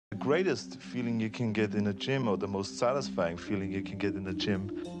greatest feeling you can get in a gym, or the most satisfying feeling you can get in the gym,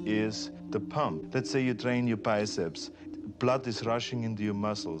 is the pump. Let's say you train your biceps. Blood is rushing into your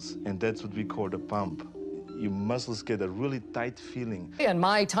muscles, and that's what we call the pump. Your muscles get a really tight feeling. And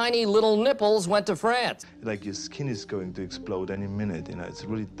my tiny little nipples went to France. Like your skin is going to explode any minute, you know, it's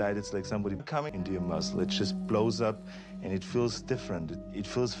really tight. It's like somebody coming into your muscle. It just blows up, and it feels different. It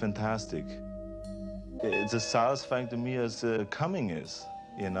feels fantastic. It's as satisfying to me as cumming is,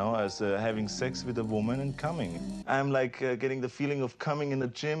 you know, as having sex with a woman and cumming. I'm like getting the feeling of cumming in the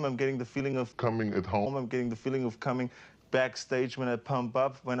gym. I'm getting the feeling of cumming at home. I'm getting the feeling of cumming backstage when I pump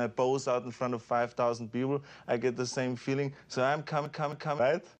up, when I pose out in front of 5,000 people. I get the same feeling. So I'm coming,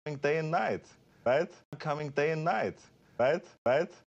 right? Day and night, right? I'm coming day and night, right?